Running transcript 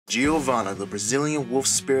Giovanna, the Brazilian wolf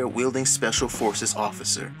spirit-wielding special forces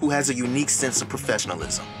officer, who has a unique sense of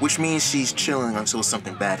professionalism, which means she's chilling until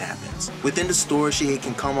something bad happens. Within the story, she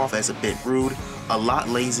can come off as a bit rude, a lot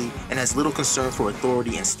lazy, and has little concern for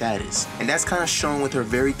authority and status. And that's kind of shown with her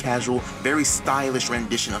very casual, very stylish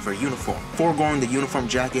rendition of her uniform, foregoing the uniform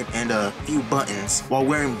jacket and a few buttons, while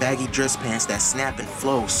wearing baggy dress pants that snap and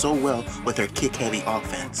flow so well with her kick-heavy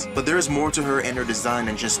offense. But there is more to her and her design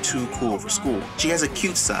than just too cool for school. She has a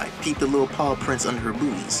cute side, peep the little paw prints under her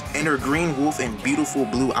booties, and her green wolf and beautiful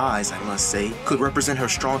blue eyes, I must say, could represent her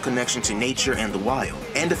strong connection to nature and the wild,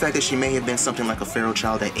 and the fact that she may have been something like a feral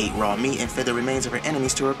child that ate raw meat and fed the remains of her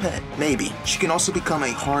enemies to her pet. Maybe. She can also become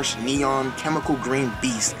a harsh, neon, chemical green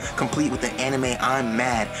beast, complete with the anime I'm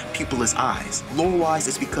mad, pupilless eyes. Lore-wise,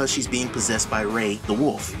 it's because she's being possessed by Ray, the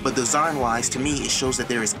wolf, but design-wise, to me, it shows that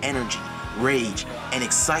there is energy, rage, and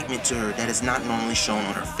excitement to her that is not normally shown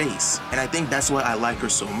on her face. And I think that's why I like her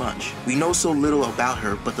so much. We know so little about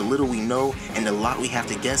her, but the little we know and the lot we have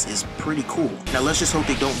to guess is pretty cool. Now let's just hope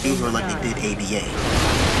they don't do her like they did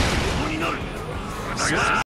ABA.